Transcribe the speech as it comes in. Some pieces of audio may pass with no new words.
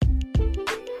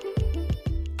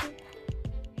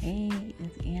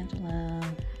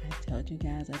you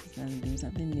guys I was going to do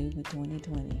something new for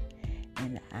 2020.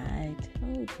 And I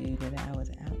told you that I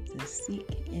was out to seek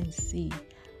and see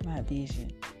my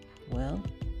vision. Well,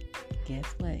 guess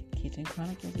what? Kitchen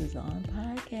Chronicles is on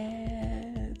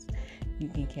podcast. You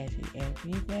can catch it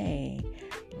every day,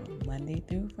 Monday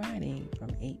through Friday,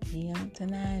 from 8 p.m. to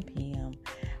 9 p.m.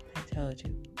 I told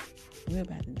you, we're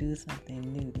about to do something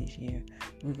new this year.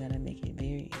 We're going to make it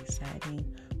very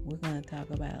exciting. We're going to talk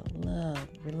about love,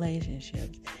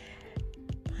 relationships,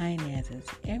 finances,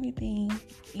 anything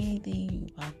you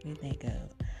possibly think of.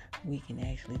 We can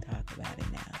actually talk about it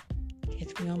now.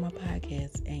 Catch me on my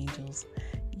podcast, Angels.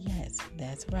 Yes,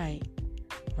 that's right.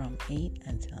 From 8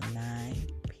 until 9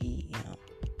 p.m.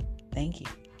 Thank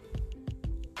you.